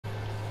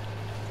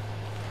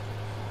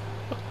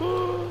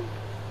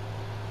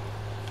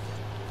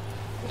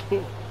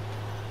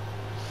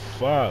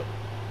Fuck.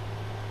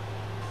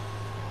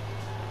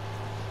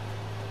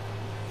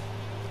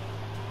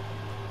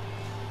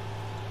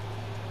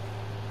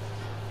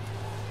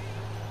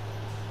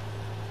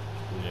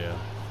 Yeah.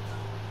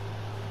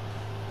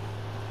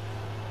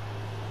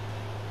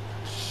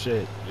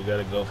 Shit, you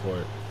gotta go for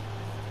it.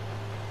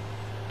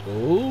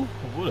 Ooh,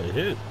 what a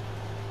hit.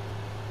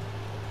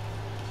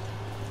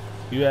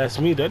 You asked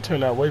me, that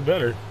turned out way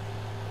better.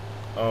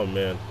 Oh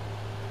man.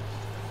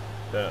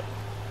 That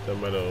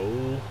might have.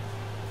 Ooh.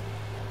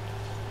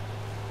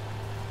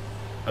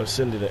 I'm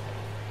sending it.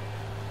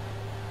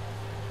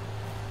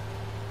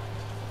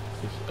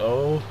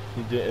 Oh,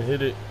 he didn't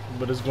hit it,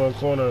 but it's going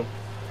corner.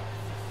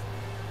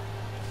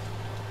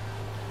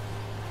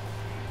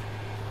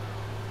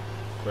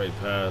 Great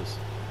pass.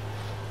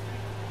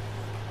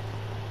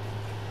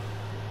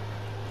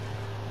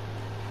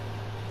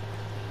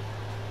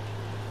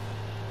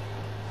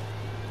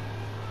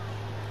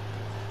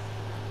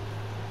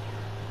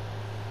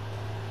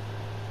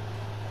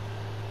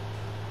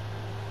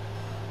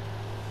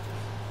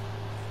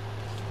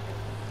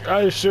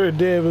 I sure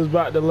did was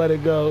about to let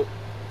it go.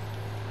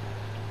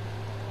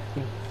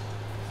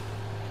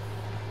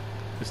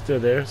 It's still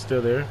there,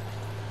 still there.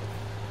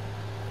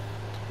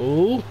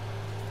 Ooh.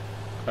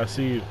 I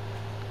see you.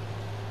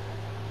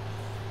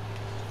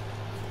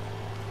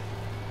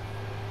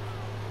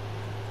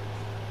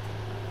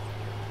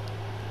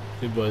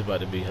 Your boy's about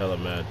to be hella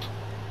mad.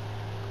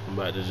 I'm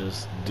about to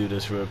just do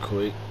this real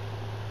quick.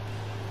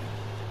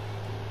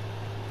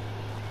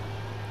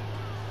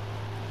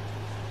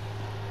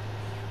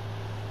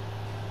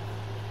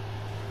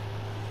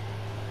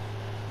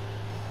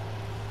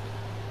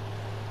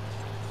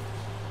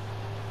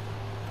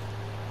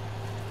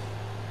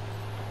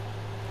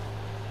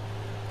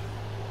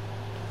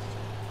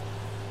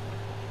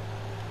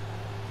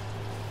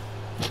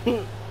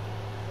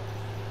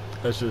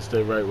 I should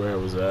stay right where I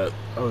was at.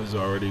 I was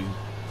already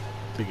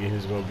thinking he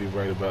was going to be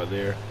right about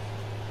there.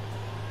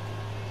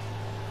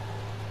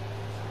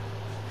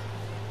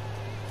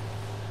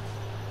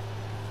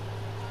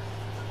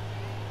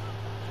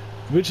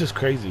 Which is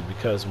crazy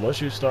because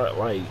once you start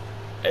like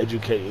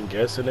educating,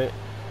 guessing it,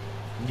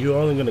 you're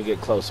only going to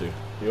get closer.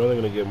 You're only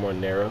going to get more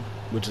narrow,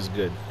 which is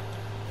good.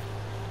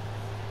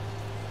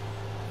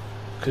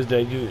 Because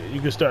then you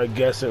can start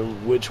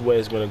guessing which way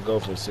it's going to go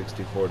from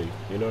 60-40.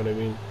 You know what I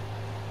mean?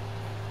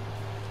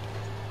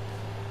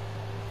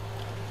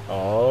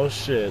 Oh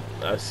shit,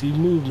 I see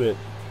movement.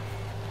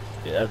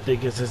 Yeah, I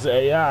think it's his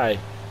AI.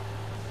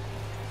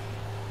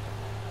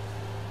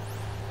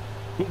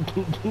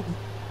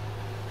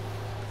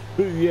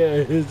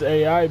 Yeah, his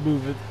AI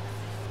moving.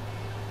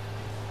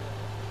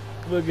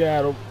 Look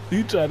at him.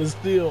 He trying to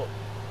steal.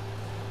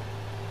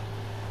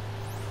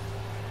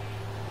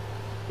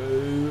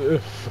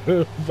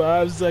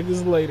 5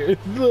 seconds later.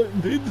 Look,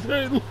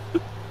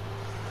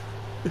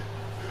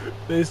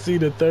 they see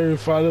the third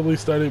finally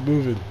started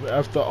moving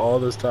after all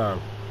this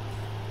time.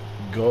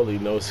 Goalie,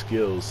 no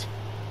skills.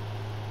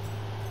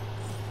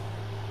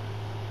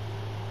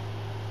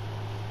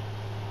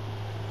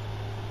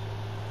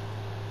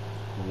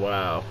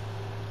 Wow.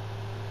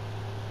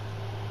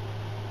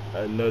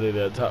 I know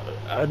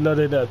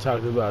they're not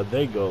talking about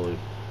their goalie.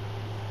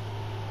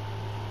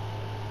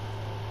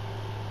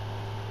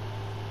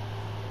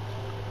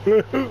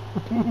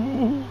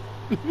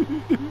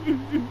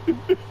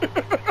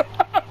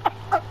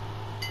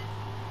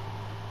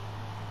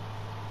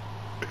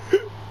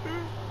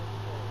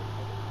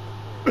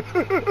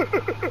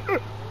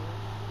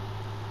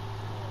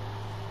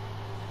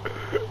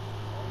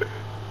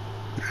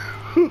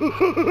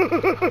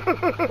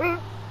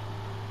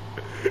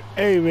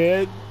 Hey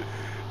man,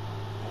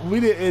 we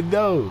didn't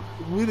know.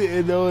 We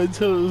didn't know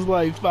until it was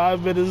like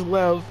 5 minutes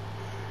left,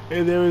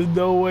 and there was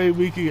no way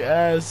we could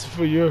ask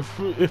for your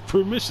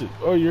permission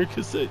or your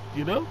consent.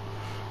 You know,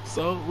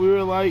 so we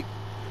were like,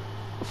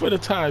 for the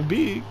time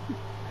being,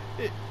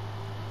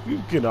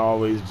 you can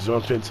always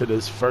jump into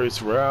this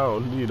first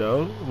round. You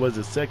know, was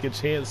a second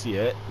chance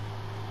yet?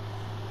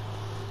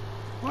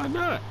 Why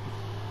not?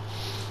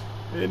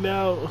 And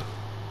now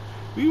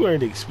we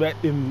weren't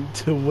expecting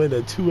to win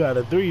a 2 out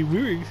of 3.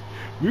 We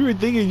were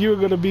thinking you were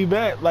gonna be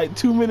back like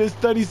 2 minutes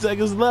 30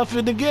 seconds left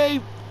in the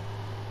game.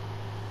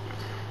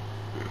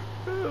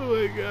 Oh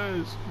my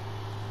gosh.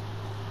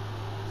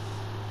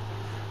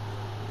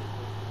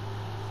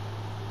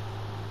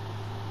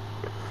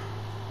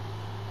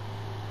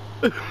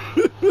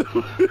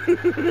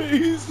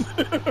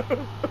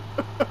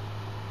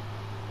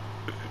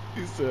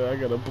 he said, I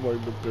gotta plug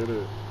the pin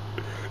in.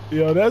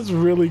 Yo, that's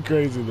really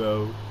crazy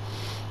though.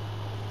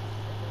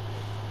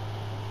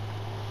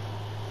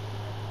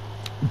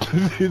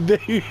 they're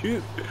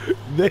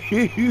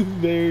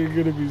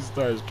gonna be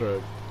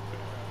starstruck.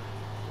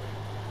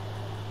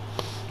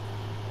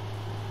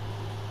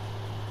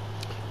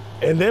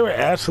 And they were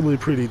actually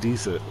pretty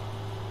decent.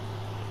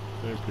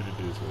 They're pretty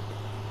decent.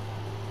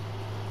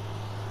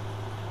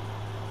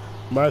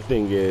 My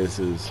thing is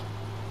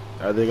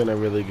are they gonna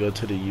really go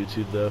to the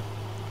YouTube though?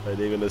 Are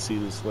they gonna see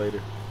this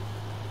later?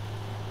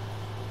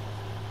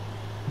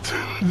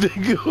 They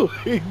go,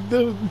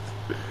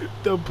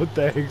 don't put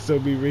that X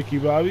on me, Ricky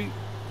Bobby.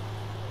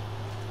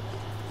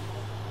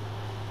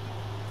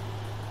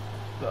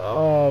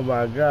 Oh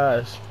my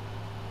gosh.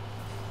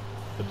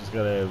 I just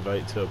got an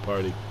invite to a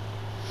party.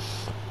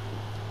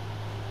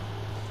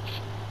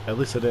 At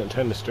least I didn't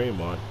turn the stream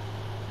on.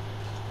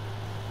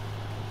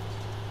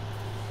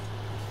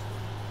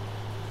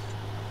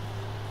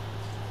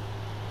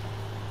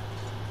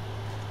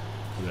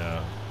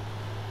 No.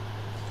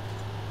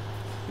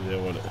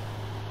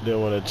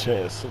 Didn't want a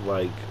chance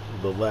like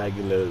the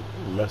lagging to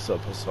mess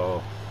up us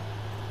all.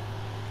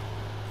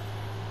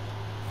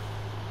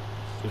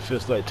 It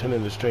feels like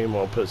turning the stream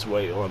on puts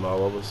weight on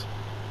all of us.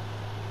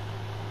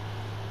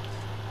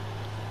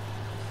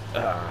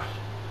 Ah.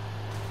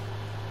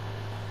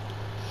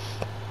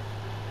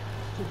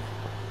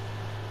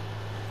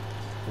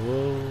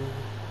 Whoa.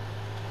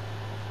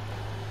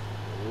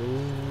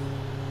 Whoa.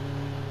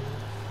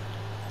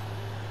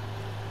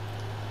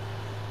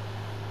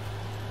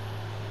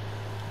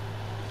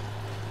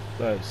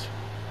 Nice.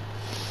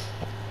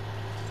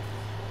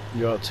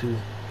 You out too?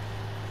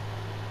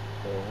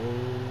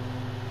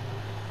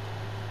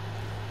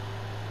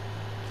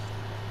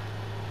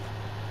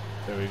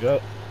 There we go.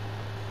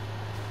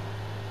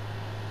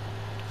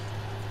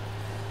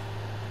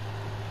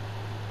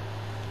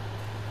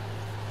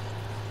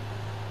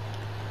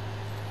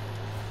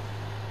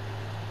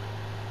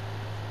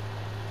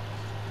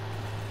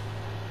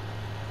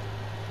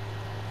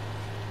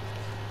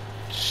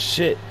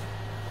 Shit.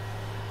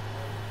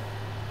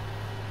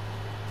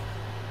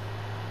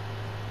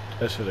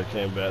 I should have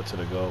came back to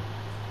the goal.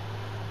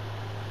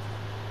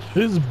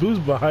 There's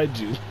boost behind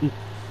you.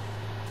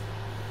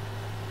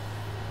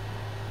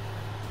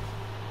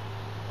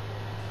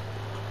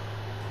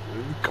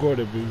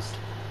 Quarter boost.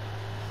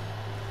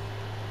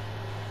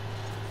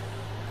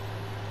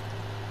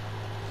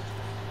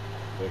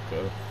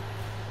 Okay.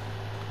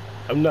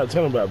 I'm not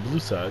talking about blue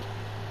side.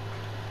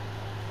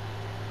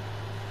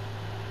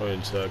 Or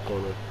inside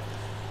corner.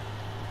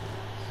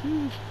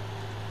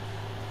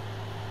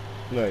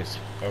 Nice.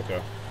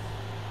 Okay.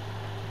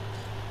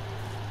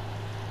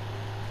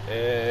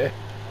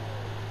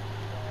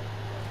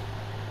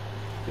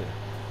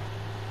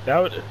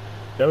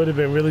 That would have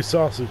been really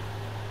saucy.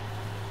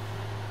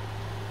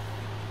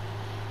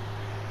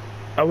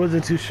 I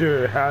wasn't too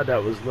sure how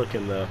that was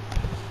looking though.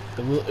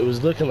 It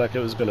was looking like it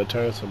was gonna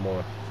turn some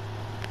more.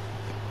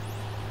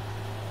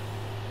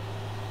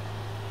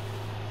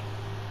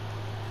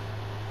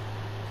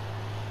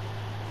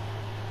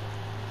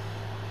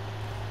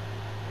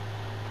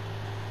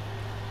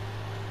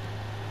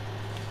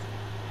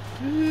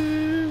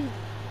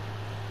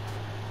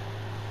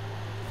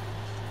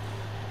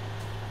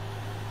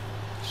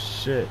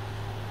 Shit.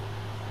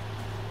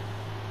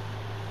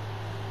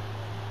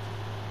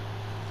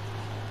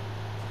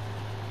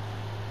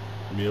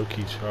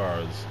 Milky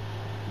Charles,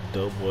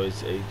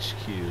 Doughboys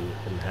HQ,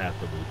 and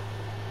Happily.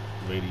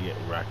 Radiant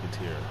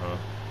Racketeer, huh?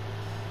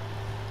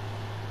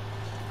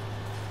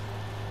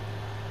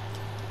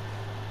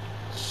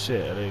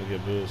 Shit, I didn't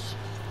get boost.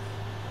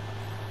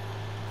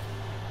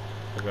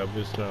 I got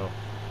boost now.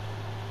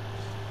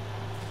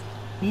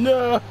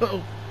 No!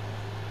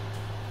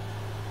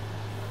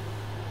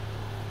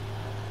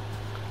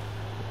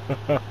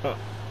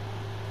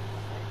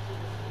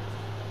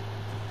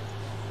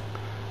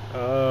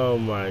 Oh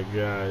my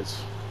gosh.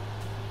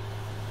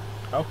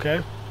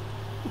 Okay.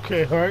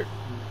 Okay, Hart.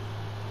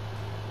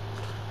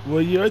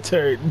 Well, your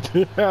turn.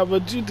 How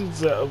about you do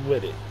something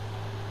with it?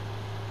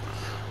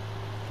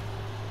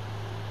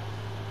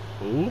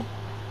 Ooh.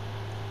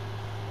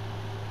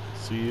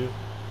 See you.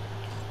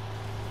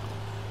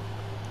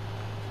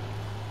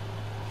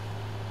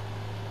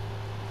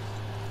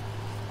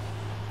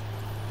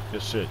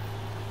 Good shit.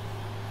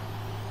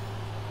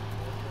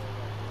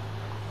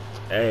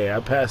 Hey, I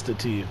passed it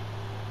to you.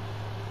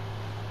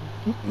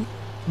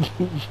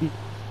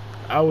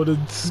 I would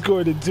have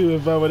scored it too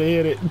if I would have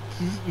hit it.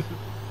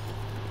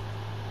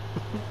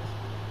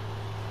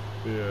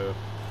 Yeah,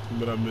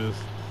 but I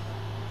missed.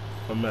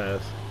 I'm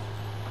ass.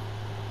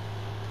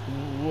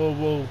 Whoa,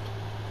 whoa.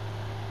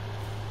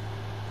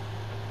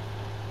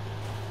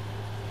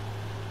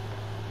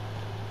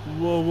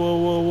 Whoa, whoa,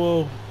 whoa,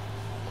 whoa.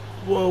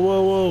 Whoa,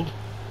 whoa, whoa.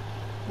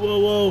 Whoa,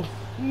 whoa.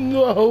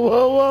 No,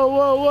 whoa, whoa,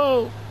 whoa,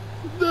 whoa.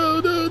 No,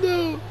 no,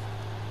 no.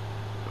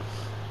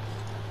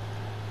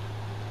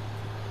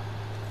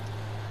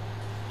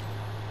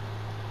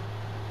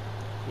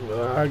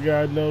 I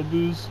got no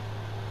boost.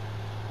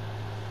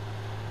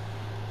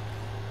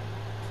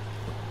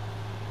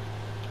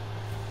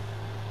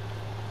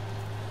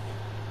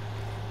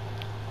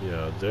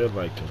 Yeah, they're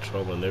like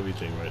controlling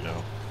everything right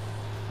now.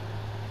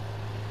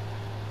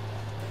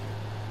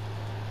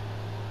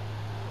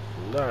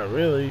 Not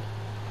really.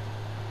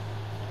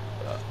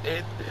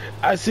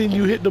 I seen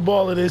you hit the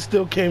ball and it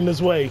still came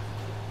this way.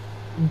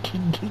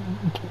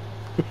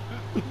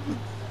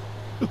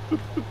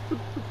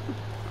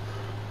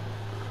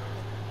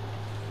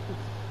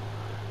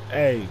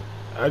 Hey,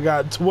 I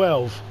got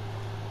 12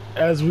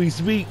 as we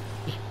speak.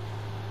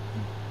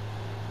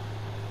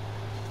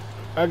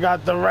 I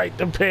got the right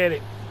to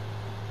panic.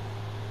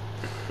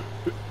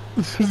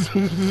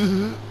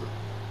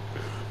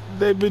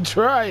 They've been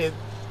trying.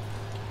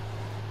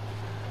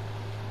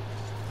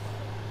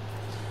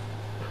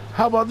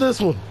 How about this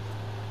one?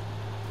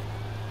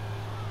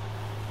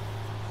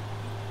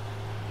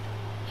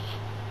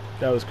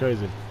 That was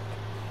crazy.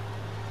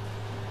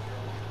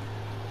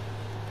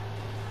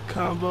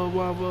 Combo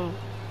wombo.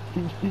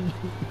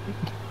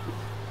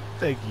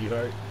 Thank you,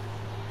 Hart.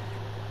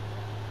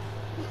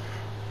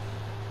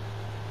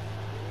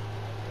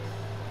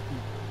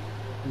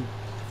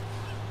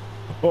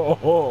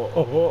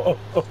 Oh,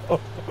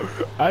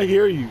 I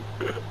hear you.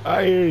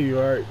 I hear you,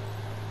 Hart.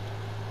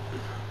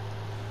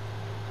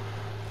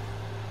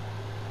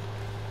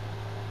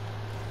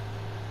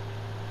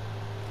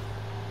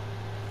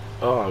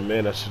 Oh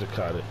man, I should have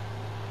caught it.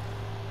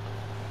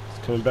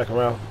 It's coming back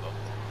around.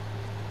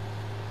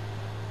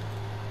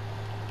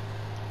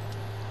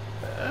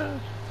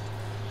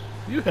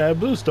 You had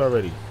boost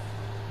already.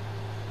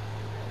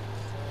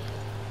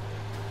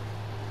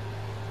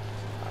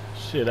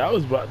 Shit, I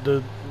was about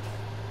to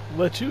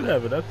let you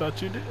have it. I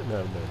thought you didn't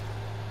have none.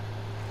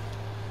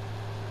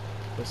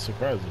 That's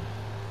surprising.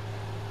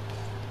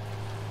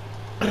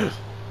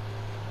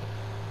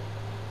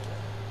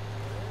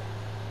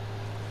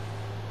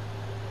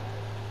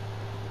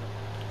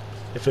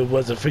 If it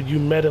wasn't for you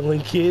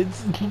meddling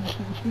kids.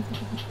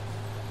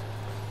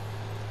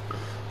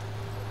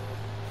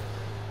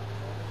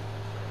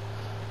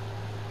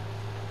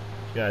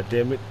 God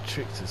damn it,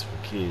 tricks is for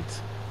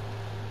kids.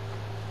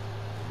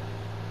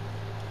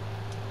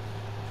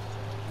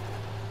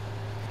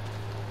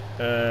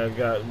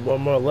 Got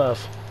one more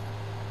left.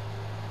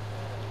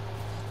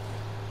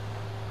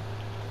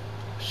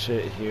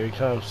 Shit, here he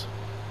comes.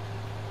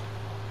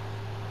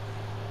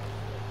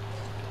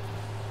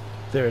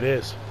 There it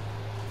is.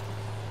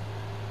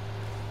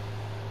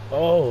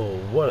 Oh,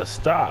 what a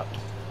stop.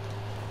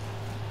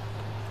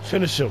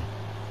 Finish him.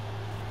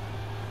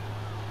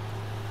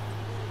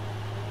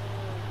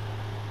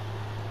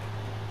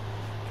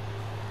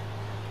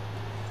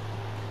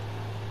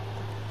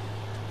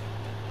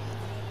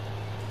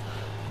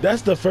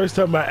 That's the first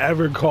time I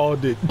ever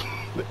called it.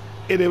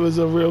 And it was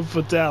a real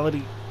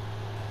fatality.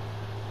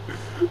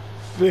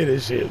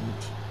 Finish him.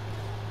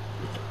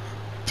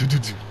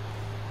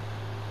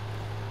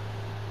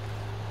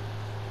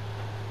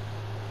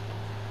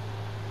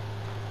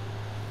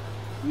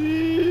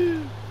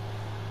 Yeah.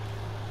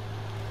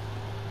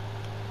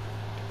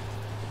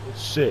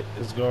 Shit,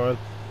 it's gone.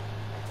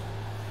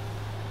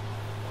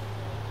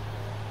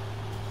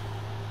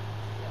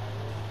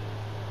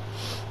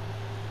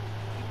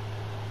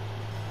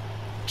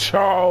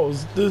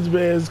 Charles, this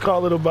man's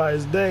calling him by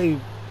his name.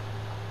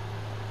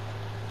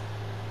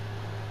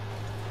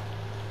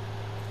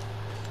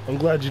 I'm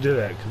glad you did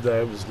that because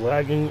I was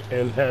lagging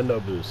and had no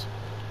boost.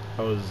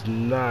 I was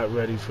not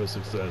ready for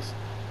success.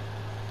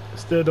 I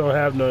still don't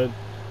have none.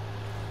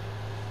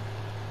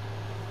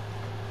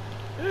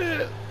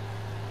 Yeah.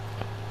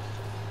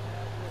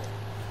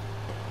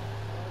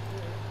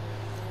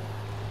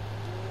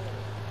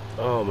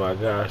 Oh my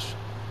gosh.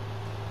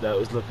 That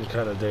was looking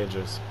kind of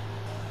dangerous.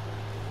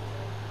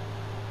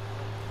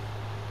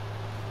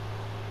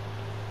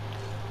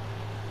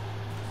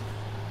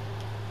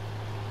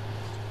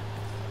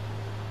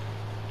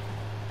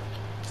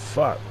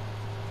 Fuck.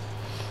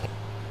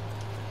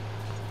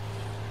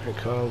 Here it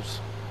comes.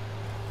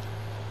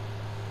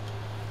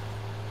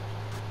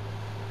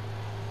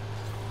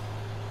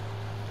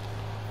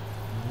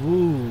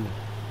 Woo.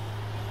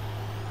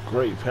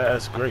 Great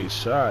pass, great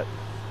shot.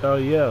 Oh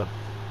yeah.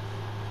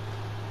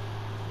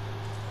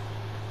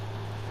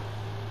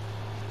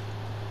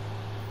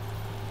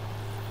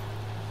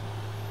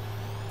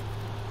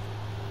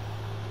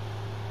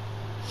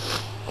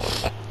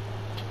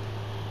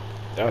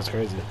 That was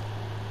crazy.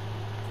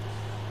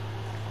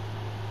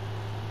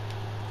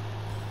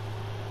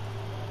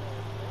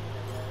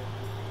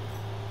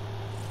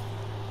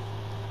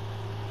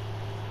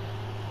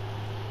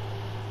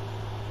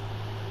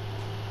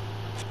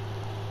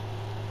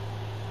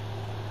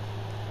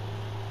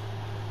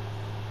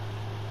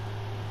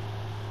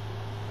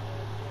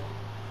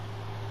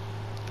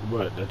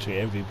 What, that's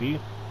your MVP?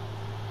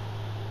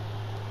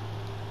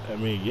 I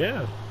mean,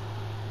 yeah.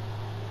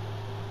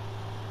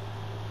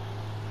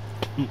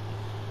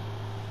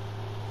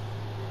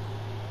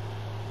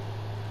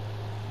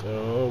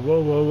 Oh,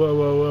 whoa, whoa, whoa,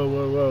 whoa, whoa,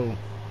 whoa, whoa.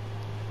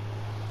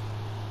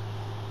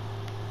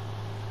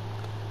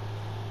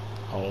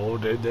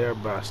 Hold it there,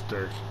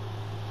 Buster.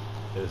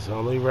 It's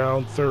only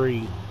round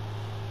 3.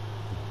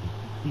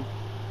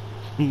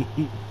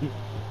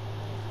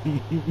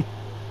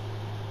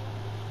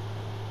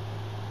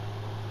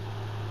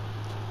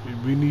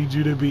 We need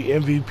you to be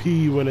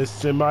MVP when it's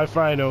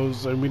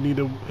semifinals, and we need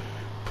to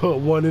put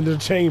one in the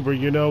chamber,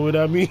 you know what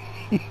I mean?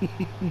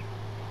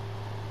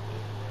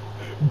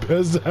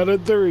 Best out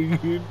of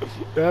 3.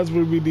 That's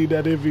when we need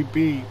that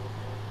MVP.